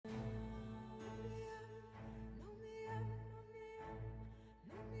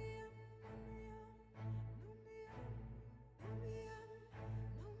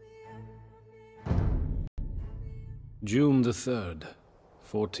June the 3rd,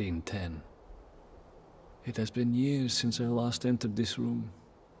 1410. It has been years since I last entered this room.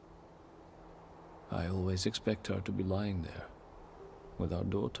 I always expect her to be lying there, with our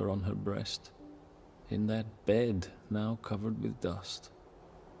daughter on her breast, in that bed now covered with dust.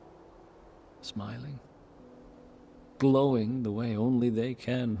 Smiling, glowing the way only they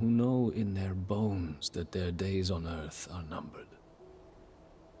can who know in their bones that their days on earth are numbered.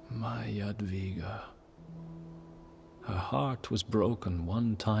 My Jadwiga. Her heart was broken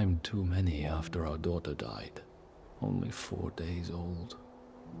one time too many after our daughter died, only 4 days old.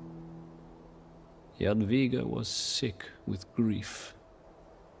 Jadwiga was sick with grief,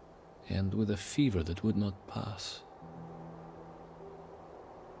 and with a fever that would not pass.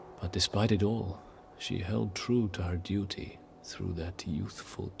 But despite it all, she held true to her duty through that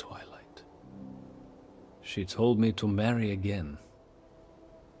youthful twilight. She told me to marry again,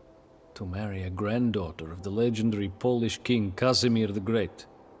 to marry a granddaughter of the legendary Polish king Casimir the Great.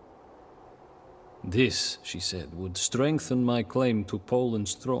 This, she said, would strengthen my claim to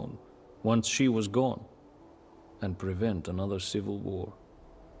Poland's throne once she was gone, and prevent another civil war.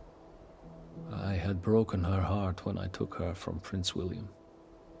 I had broken her heart when I took her from Prince William.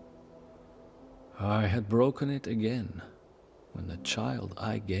 I had broken it again when the child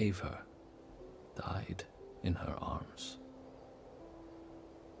I gave her died in her arms.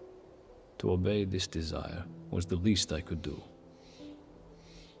 To obey this desire was the least I could do.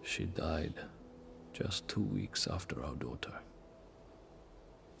 She died just 2 weeks after our daughter.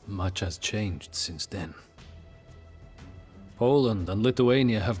 Much has changed since then. Poland and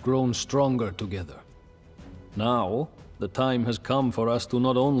Lithuania have grown stronger together. Now, the time has come for us to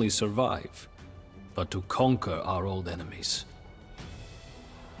not only survive, but to conquer our old enemies.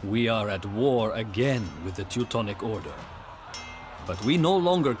 We are at war again with the Teutonic Order. But we no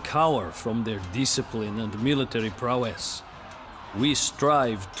longer cower from their discipline and military prowess. We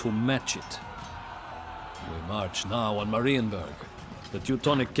strive to match it. We march now on Marienburg, the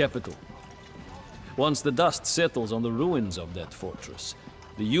Teutonic capital. Once the dust settles on the ruins of that fortress,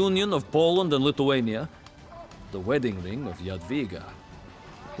 the union of Poland and Lithuania, the wedding ring of Jadwiga,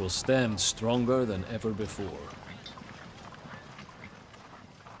 will stand stronger than ever before.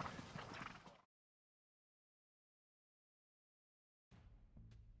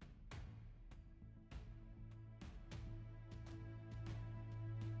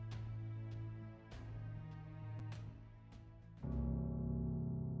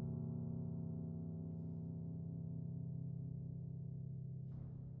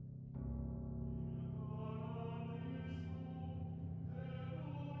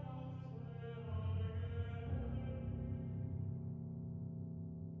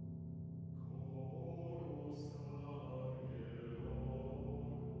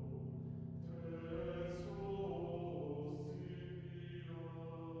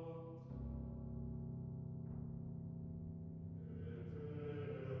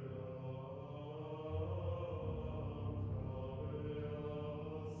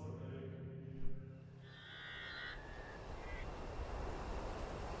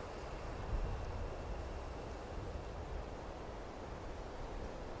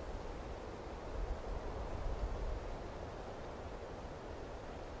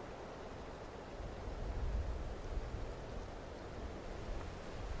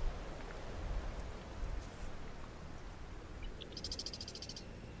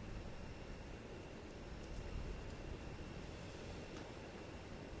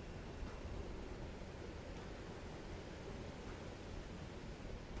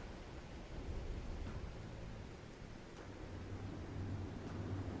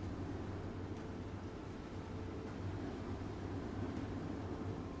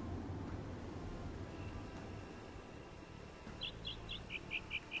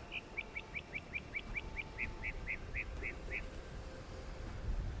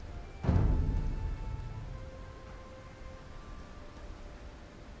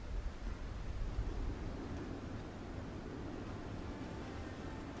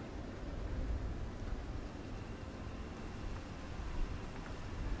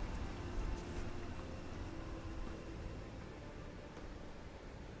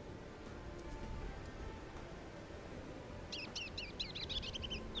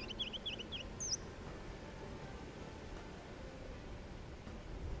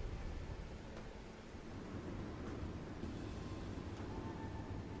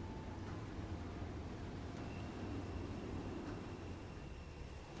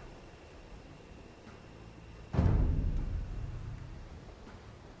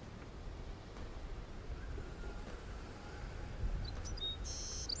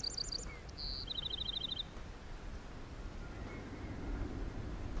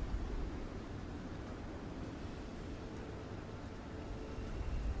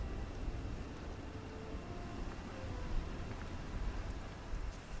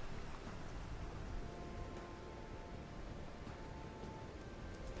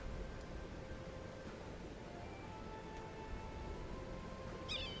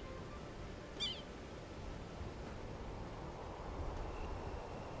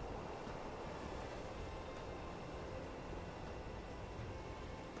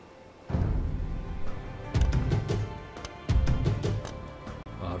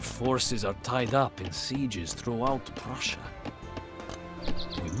 forces are tied up in sieges throughout Prussia.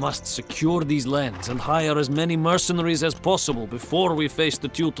 We must secure these lands and hire as many mercenaries as possible before we face the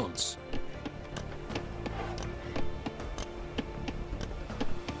Teutons.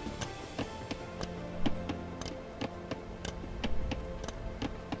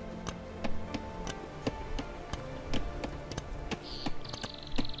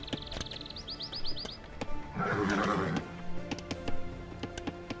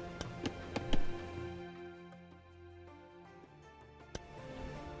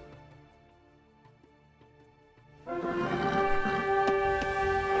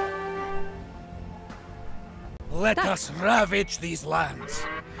 Let us ravage these lands.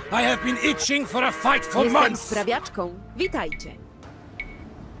 I have been itching for a fight for Jestem months. sprawiaczką. Witajcie.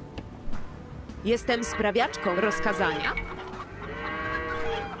 Jestem sprawiaczką rozkazania.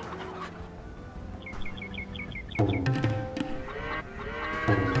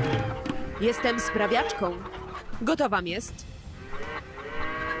 Jestem sprawiaczką. Gotowam jest.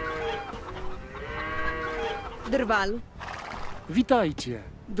 Drwal. Witajcie,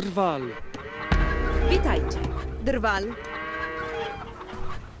 Drwal. Witajcie. Drwal.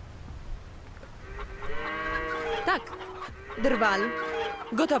 Tak. Drwal.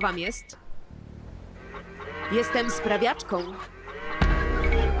 Gotowam jest. Jestem sprawiaczką.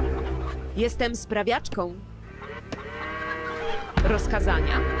 Jestem sprawiaczką.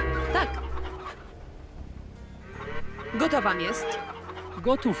 Rozkazania? Tak. Gotowam jest.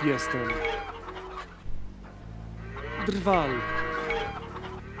 Gotów jestem. Drwal.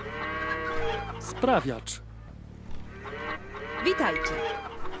 Sprawiacz. Witajcie.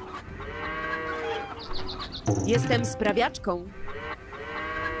 Jestem sprawiaczką.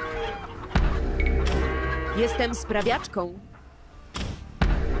 Jestem sprawiaczką.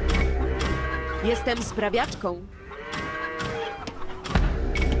 Jestem sprawiaczką.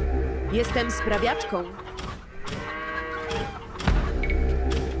 Jestem sprawiaczką.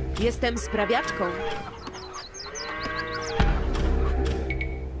 Jestem sprawiaczką.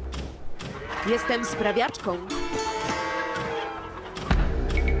 Jestem sprawiaczką.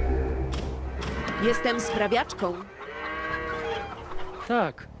 Jestem sprawiaczką.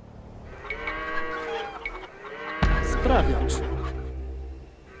 Tak. Sprawiacz.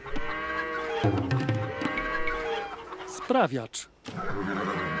 Sprawiacz.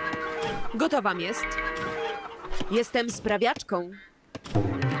 Gotowam jest. Jestem sprawiaczką.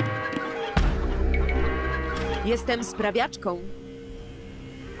 Jestem sprawiaczką.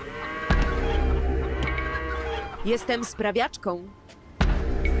 Jestem sprawiaczką.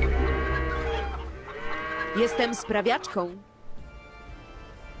 Jestem sprawiaczką.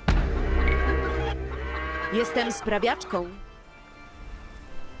 Jestem sprawiaczką.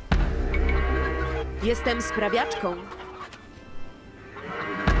 Jestem sprawiaczką.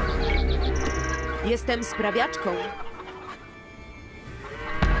 Jestem sprawiaczką.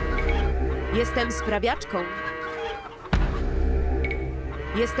 Jestem sprawiaczką.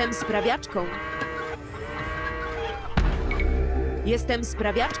 Jestem sprawiaczką. Jestem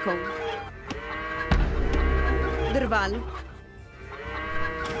sprawiaczką. Drwal.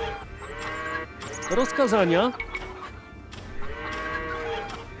 Rozkazania.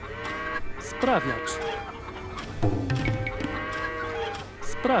 Sprawiacz.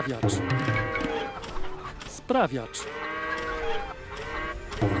 Sprawiacz. Sprawiacz.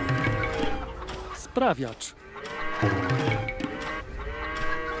 Sprawiacz.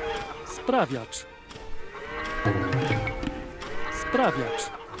 Sprawiacz.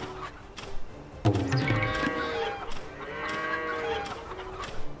 Sprawiacz.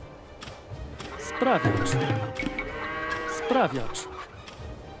 Sprawiacz. Sprawiacz.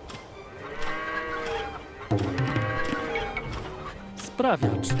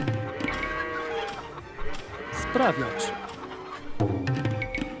 Sprawiacz. Sprawiacz.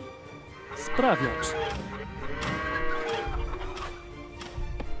 Sprawiacz.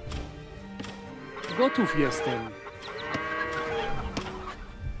 Gotów jestem.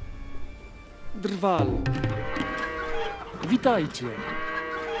 Drwal. Witajcie.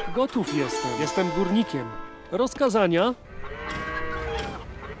 Gotów jestem. Jestem górnikiem. Rozkazania?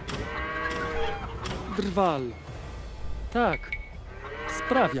 Drwal. Tak.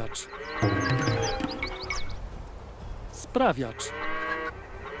 Sprawiacz. Sprawiacz.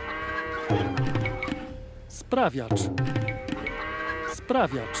 Sprawiacz.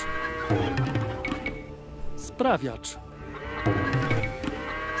 Sprawiacz. Sprawiacz.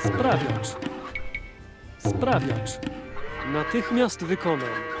 Sprawiacz. Sprawiacz. Natychmiast wykonam.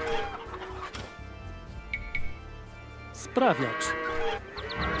 Sprawiacz.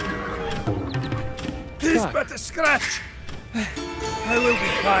 This Tak. better scratch! I will be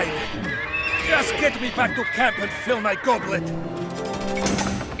fine. Just get me back to camp and fill my goblet.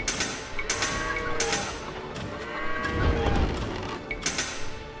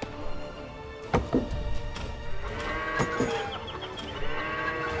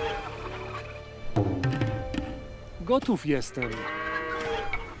 Gotów jestem.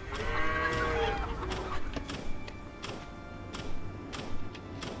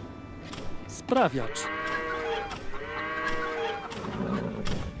 Sprawiacz.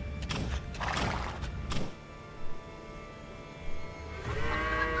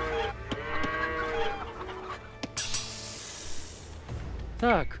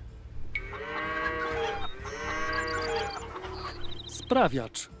 Tak.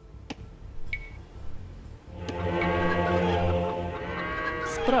 Sprawiacz.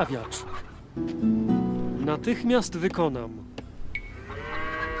 Sprawiacz. Natychmiast wykonam.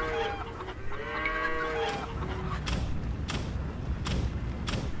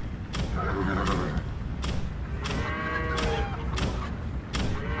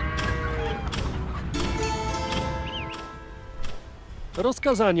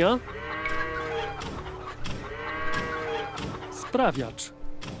 Rozkazania. Sprawiacz.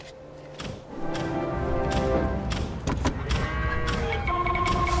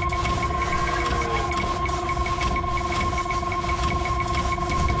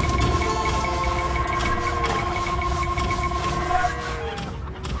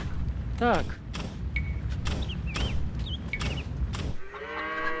 Tak.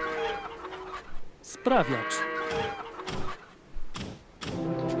 Sprawiacz.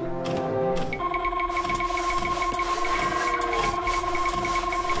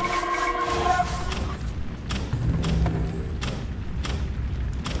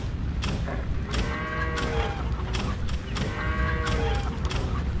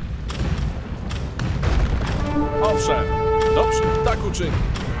 Owszem, dobrze, tak uczynię.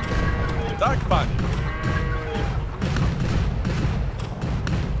 Tak, panie.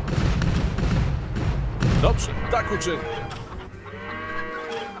 Dobrze, tak uczynię.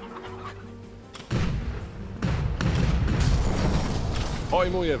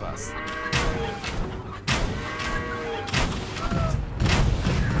 Pojmuję was.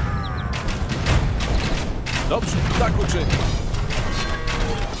 Dobrze, tak uczynię.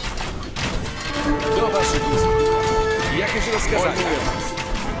 Do waszych usług. Jakieś rozkazania?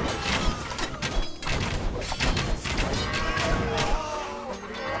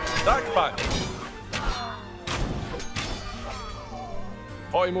 Tak, panie.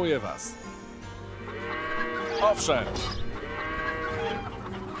 Pojmuję was. Owszem.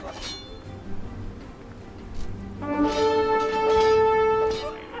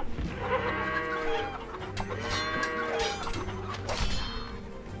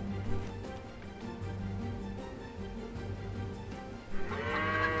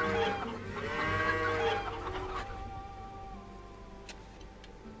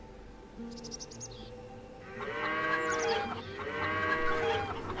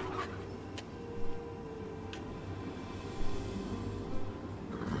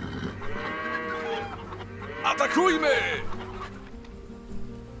 Atakujmy!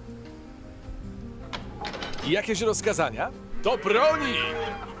 Jakieś rozkazania? Do broni!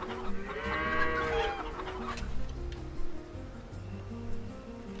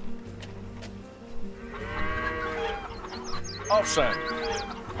 Owszem.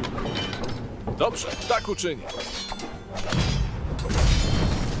 Dobrze, tak uczynię.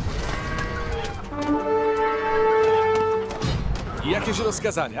 Jakieś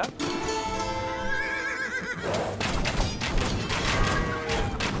rozkazania?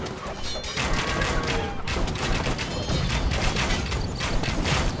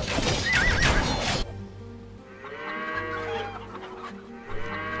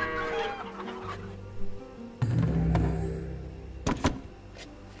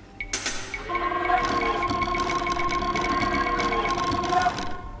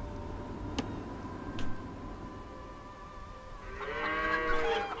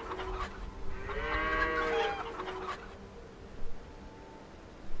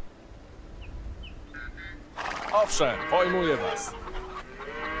 Owszem, pojmuję was.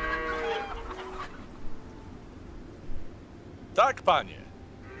 Tak, panie.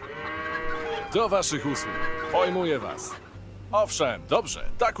 Do waszych usług. Pojmuję was. Owszem, dobrze,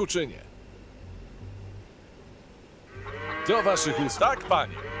 tak uczynię. Do waszych usług. Tak,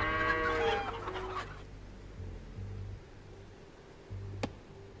 panie.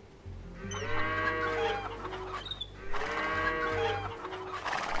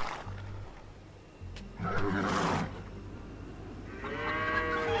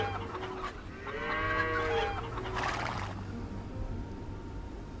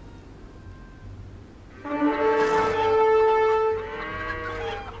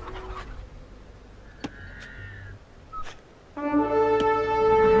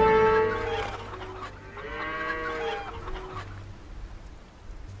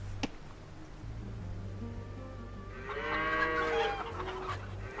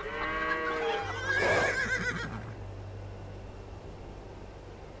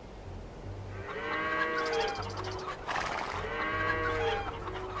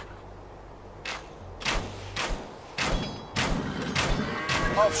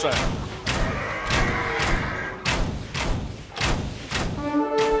 Owszem.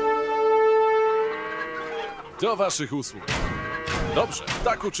 Do waszych usług. Dobrze,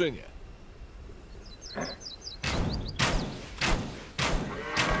 tak uczynię.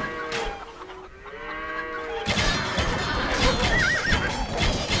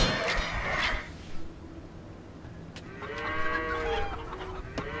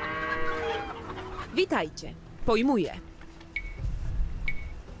 Witajcie. Pojmuję.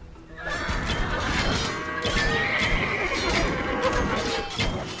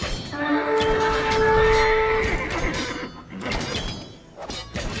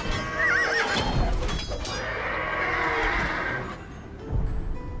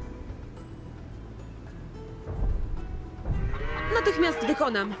 Natychmiast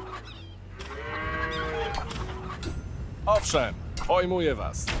wykonam. Owszem, pojmuję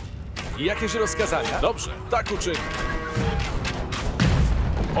was. Jakieś rozkazania? Dobrze, tak uczynię.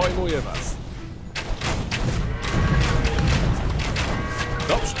 Pojmuję was.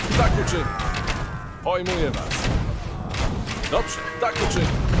 Dobrze, tak uczynię. Pojmuję was. Dobrze, tak uczynię.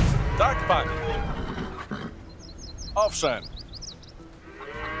 Tak, panie. Owszem.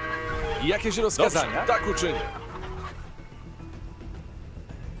 Jakieś rozkazania? Dobrze, tak uczynię.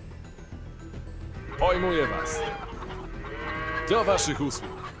 Pojmuję was. Do waszych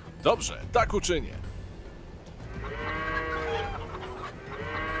usług. Dobrze, tak uczynię.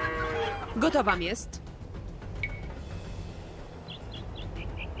 Gotowam jest.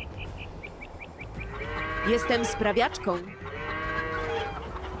 Jestem sprawiaczką.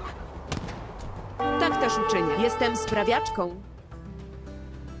 Tak też uczynię. Jestem sprawiaczką.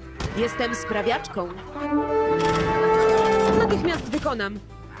 Jestem sprawiaczką. Natychmiast wykonam.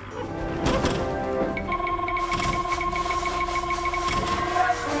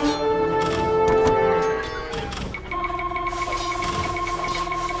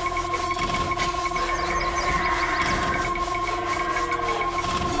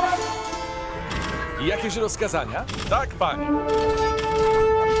 Jakieś rozkazania? Tak, panie.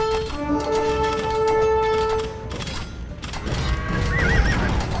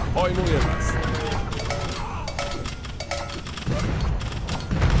 Pojmuję was.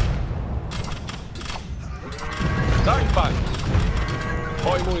 Tak, panie.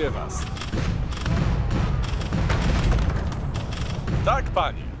 Pojmuję was. Tak,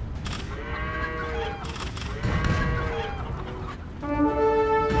 panie.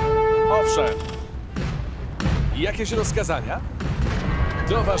 Owszem. Jakieś rozkazania?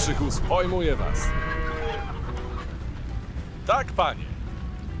 Do waszych usług. Pojmuję was. Tak, panie.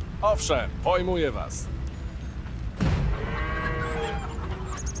 Owszem, pojmuję was.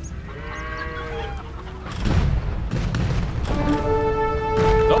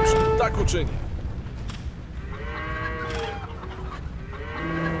 Dobrze, tak uczynię.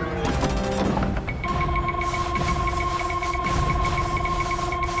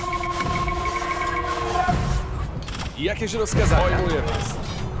 Jakieś rozkazania? Pojmuję was.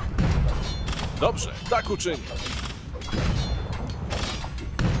 Dobrze, tak uczynię.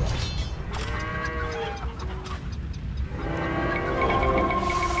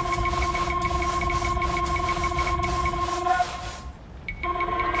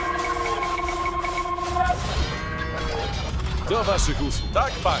 Do waszych usług.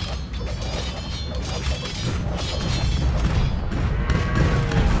 Tak, panie.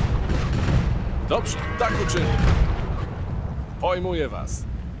 Dobrze, tak uczynię. Pojmuję was.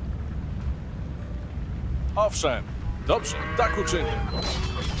 Owszem, dobrze, tak uczynię.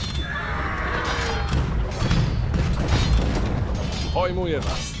 Pojmuję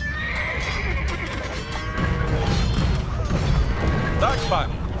was. Tak,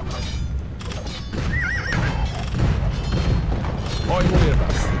 panie. Pojmuję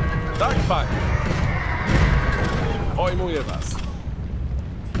was. Tak, panie. Pojmuję was.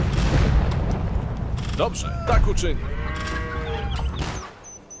 Dobrze, tak uczynię.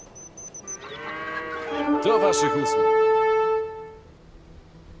 Do waszych usług.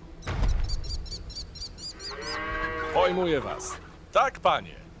 Pojmuję was. Tak,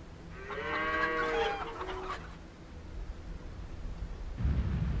 panie.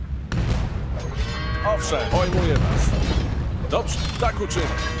 Owszem, pojmuję was. Dobrze, tak uczynię.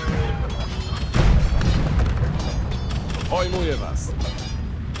 Pojmuję was.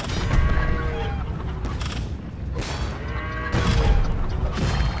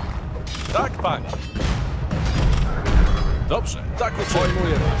 Tak, panie. Dobrze, tak uczynię.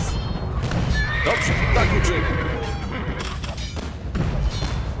 Pojmuję was. Dobrze, tak uczynię.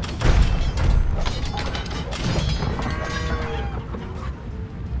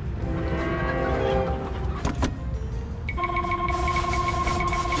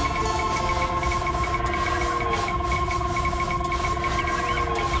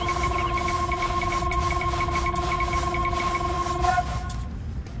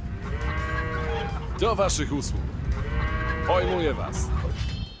 Do waszych usług. Pojmuję was.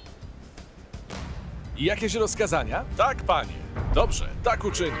 Jakieś rozkazania? Tak, panie. Dobrze, tak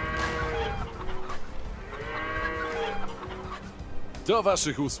uczynię. Do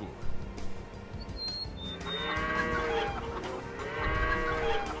waszych usług.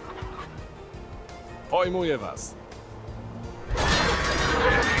 Pojmuję was.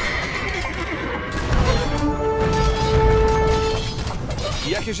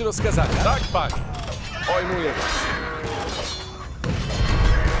 Jakieś rozkazania? Tak, panie. Pojmuję was.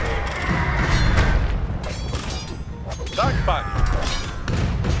 Tak, panie.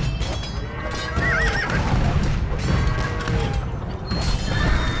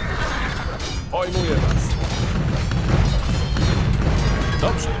 Pojmuję was.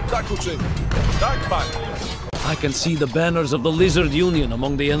 Dobrze, tak uczynię. Tak, panie. I can see the banners of the Lizard Union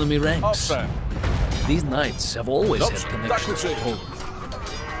among the enemy ranks. Owszem. These knights have always had Dobrze, tak connections with uczynię. Poland.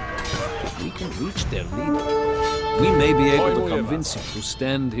 If we can reach their leader, we may be able to Pojmuję convince was. him to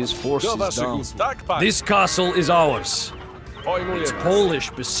stand his Do forces waszych down. usług. Tak, panie. This castle is ours. Pojmuję Its was.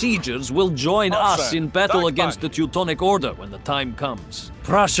 Polish besiegers will join us Owszem, in battle tak, against the panie. Teutonic Order when the time comes.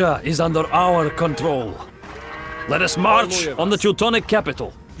 Prussia is under our control. Let us march Pojmuję on the was. Teutonic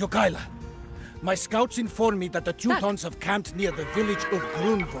capital. Jogaila, my scouts inform me that the Teutons have camped near the village of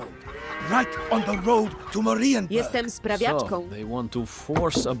Grunwald, right on the road to Marienburg. Jestem So, sprawiaczką. they want to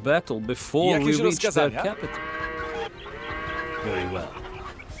force a battle before we Jakieś reach their rozkazania? capital. Very well.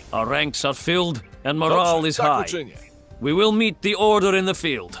 Our ranks are filled and morale Dobrze, is tak high. uczynię. We will meet the order in the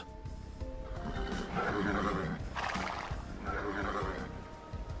field.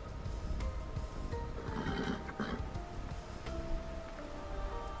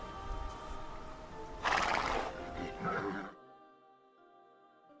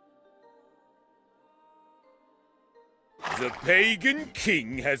 The pagan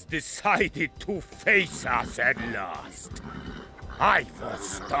king has decided to face us at last. I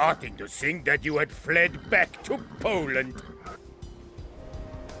was starting to think that you had fled back to Poland.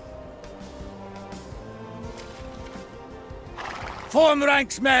 Form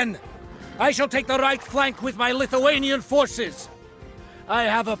ranks, men! I shall take the right flank with my Lithuanian forces. I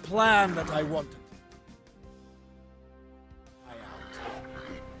have a plan that I wanted.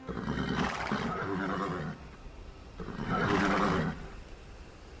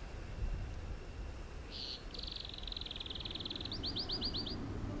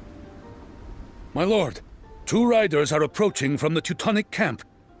 My lord, 2 riders are approaching from the Teutonic camp.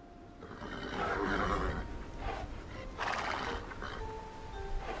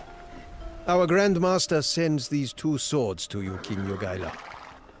 Our Grand Master sends these 2 swords to you, King Jogaila.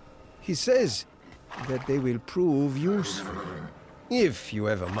 He says that they will prove useful, if you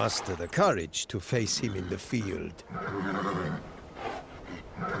ever muster the courage to face him in the field.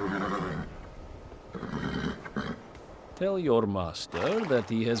 Tell your master that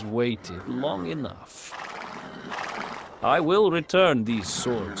he has waited long enough. I will return these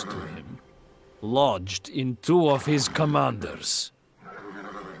swords to him, lodged in 2 of his commanders.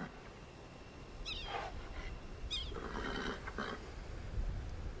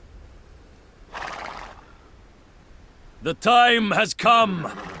 The time has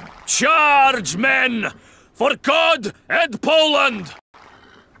come! Charge, men! For God and Poland!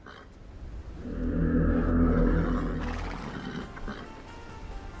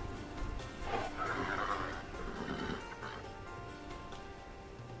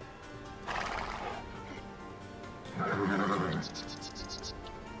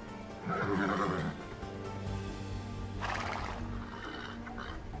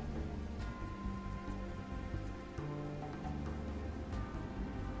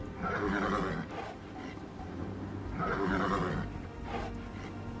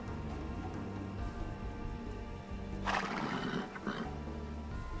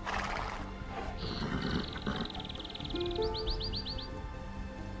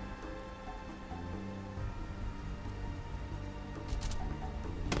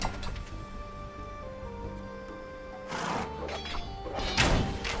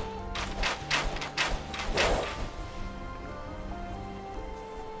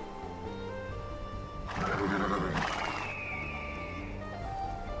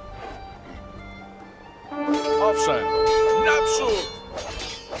 Owszem, naprzód!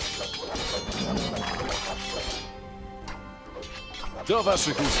 Do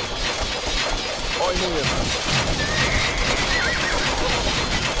waszych usług. Pojmuję was.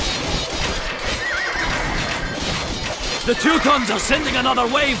 The Teutons are sending another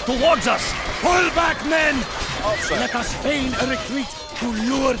wave towards us! Pull back, men! Owszem, Let us feign a retreat to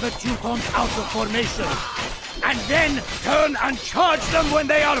lure the Teutons out of formation. and then turn and charge them when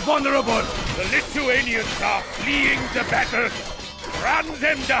they are vulnerable. The Lithuanians are fleeing the battle. Run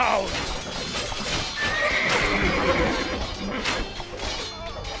them down!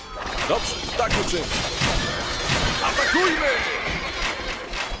 Dobrze, tak uczynię. Atakujmy!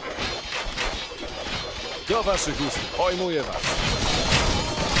 Do waszych usług. Pojmuję was.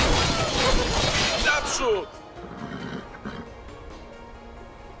 Naprzód!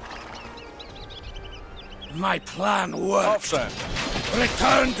 My plan worked. Owszem.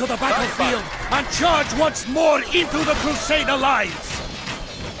 Return to the battlefield and charge once more into the Crusader lines.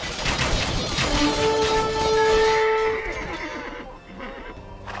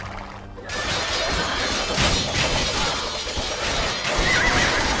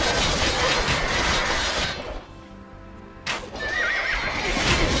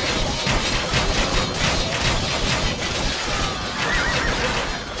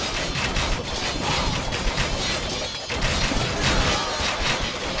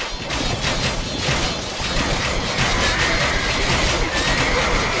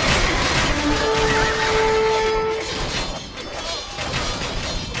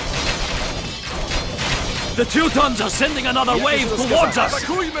 The Teutons are sending another wave towards us!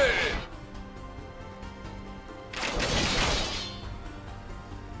 Atakujmy!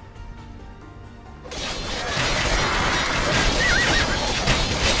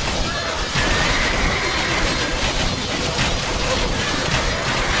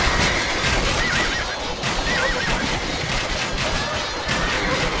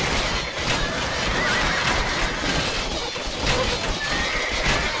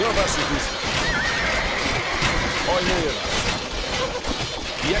 Do waszych usług. Pojmuję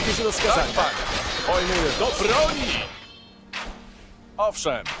was. Jakieś rozkazania? Tak, panie. Pojmuję. Do broni!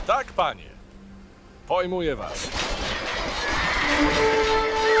 Owszem, tak, panie. Pojmuję was.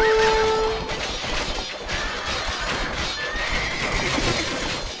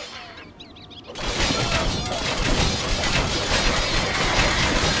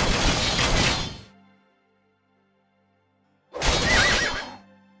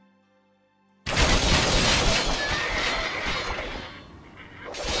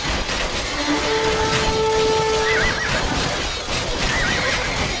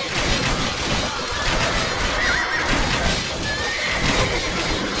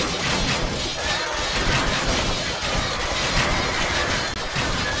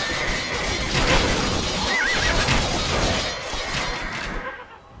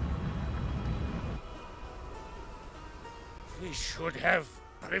 We should have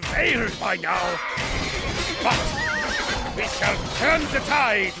prevailed by now. But we shall turn the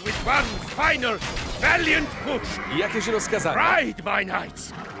tide with one final valiant push. Jakieś rozkazania? Ride, my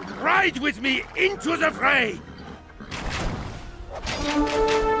knights! Ride with me into the fray!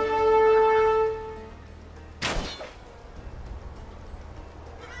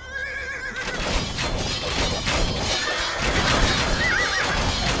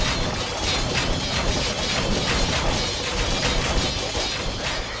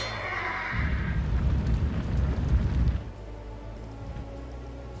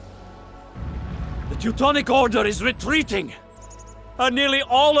 The Teutonic Order is retreating! And nearly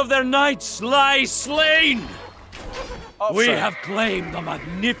all of their knights lie slain! Owszem. We have claimed a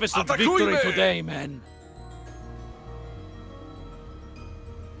magnificent Atakujmy! victory today, men!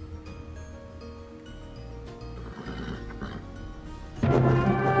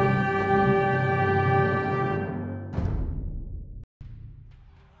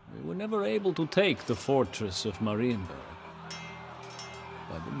 We were never able to take the fortress of Marienburg.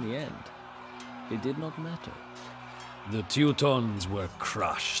 But in the end, it did not matter. The Teutons were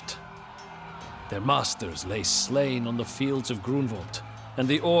crushed. Their masters lay slain on the fields of Grunwald, and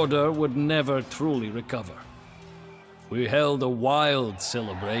the Order would never truly recover. We held a wild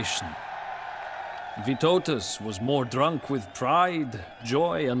celebration. Vytautas was more drunk with pride,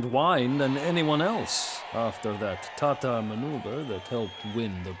 joy, and wine than anyone else after that Tatar maneuver that helped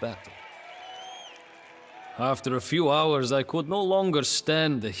win the battle. After a few hours, I could no longer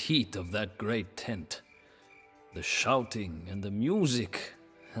stand the heat of that great tent. The shouting and the music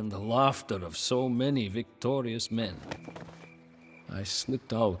and the laughter of so many victorious men. I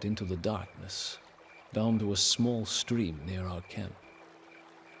slipped out into the darkness, down to a small stream near our camp.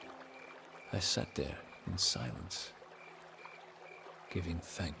 I sat there in silence, giving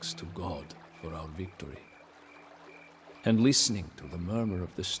thanks to God for our victory, and listening to the murmur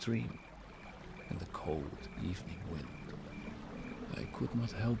of the stream and the cold evening wind. I could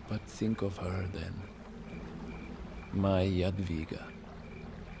not help but think of her then, my Jadwiga,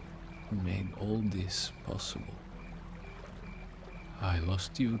 who made all this possible. I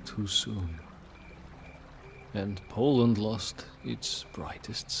lost you too soon. and Poland lost its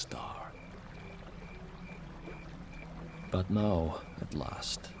brightest star. But now, at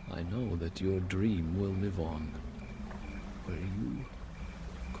last, I know that your dream will live on, where you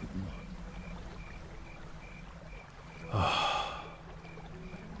could not. Ah,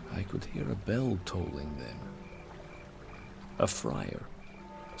 I could hear a bell tolling then. A friar,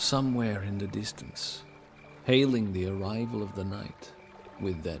 somewhere in the distance, hailing the arrival of the night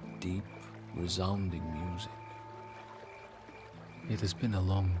with that deep, resounding music. It has been a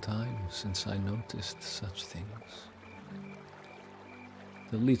long time since I noticed such things.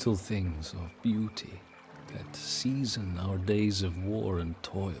 The little things of beauty that season our days of war and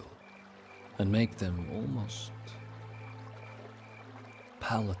toil and make them almost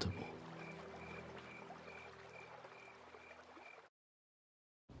palatable.